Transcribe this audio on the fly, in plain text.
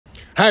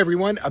Hi,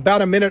 everyone.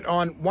 About a minute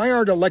on why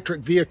aren't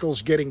electric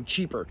vehicles getting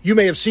cheaper? You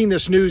may have seen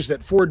this news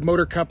that Ford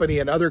Motor Company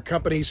and other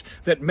companies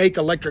that make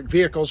electric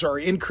vehicles are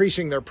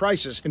increasing their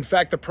prices. In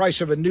fact, the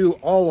price of a new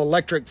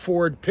all-electric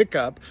Ford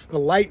pickup, the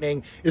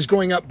Lightning, is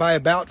going up by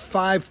about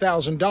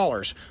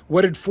 $5,000.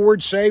 What did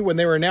Ford say when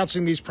they were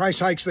announcing these price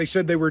hikes? They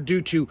said they were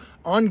due to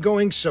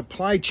ongoing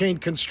supply chain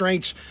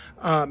constraints,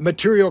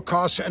 material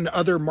costs, and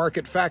other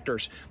market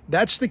factors.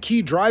 That's the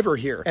key driver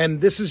here.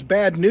 And this is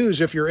bad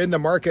news if you're in the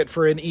market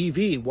for an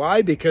EV.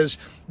 Why? Because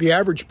the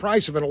average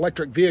price of an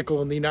electric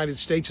vehicle in the United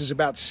States is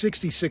about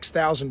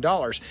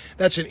 $66,000.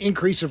 That's an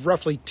increase of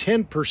roughly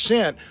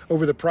 10%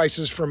 over the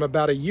prices from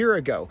about a year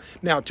ago.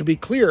 Now, to be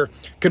clear,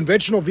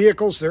 conventional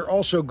vehicles, they're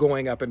also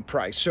going up in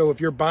price. So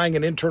if you're buying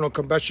an internal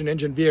combustion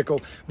engine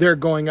vehicle, they're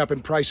going up in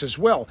price as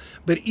well.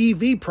 But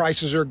EV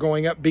prices are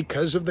going up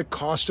because of the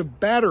cost of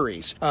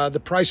batteries.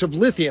 The price of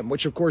lithium,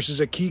 which of course is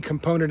a key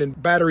component in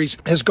batteries,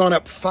 has gone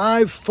up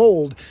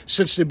five-fold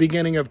since the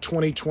beginning of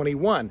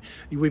 2021.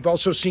 We've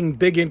also seen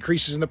big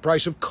increases in the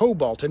price of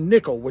cobalt and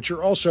nickel, which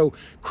are also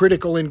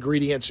critical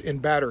ingredients in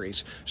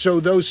batteries.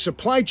 So those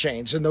supply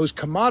chains and those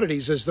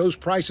commodities, as those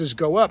prices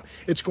go up,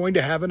 it's going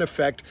to have an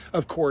effect,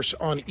 of course,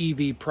 on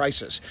EV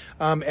prices.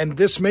 And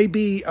this may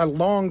be a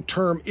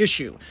long-term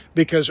issue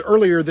because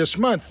earlier this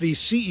month, the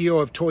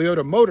CEO of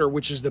Toyota Motor,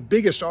 which is the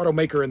biggest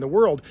automaker in the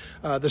world,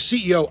 the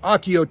CEO,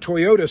 Akio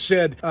Toyoda,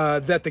 said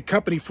that the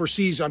company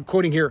foresees, I'm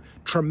quoting here,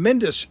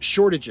 tremendous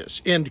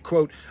shortages, end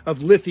quote,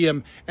 of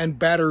lithium and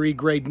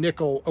battery-grade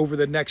nickel over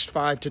the next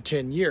 5 to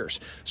 10 years.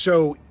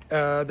 So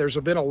there's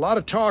been a lot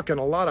of talk and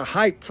a lot of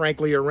hype,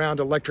 frankly, around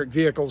electric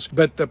vehicles,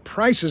 but the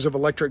prices of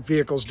electric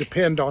vehicles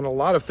depend on a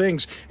lot of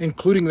things,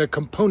 including the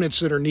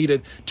components that are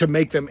needed to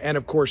make them, and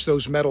of course,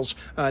 those metals,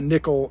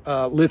 nickel,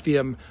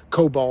 lithium,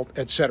 cobalt,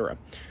 etc.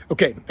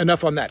 Okay,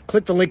 enough on that.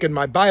 Click the link in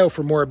my bio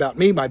for more about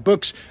me, my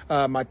books,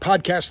 my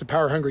podcast, the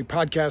Power Hungry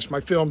Podcast, my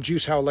film,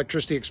 Juice, How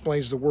Electricity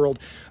Explains the World.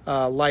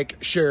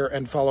 Like, share,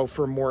 and follow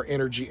for more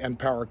energy and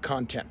power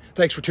content.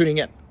 Thanks for tuning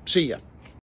in. See ya.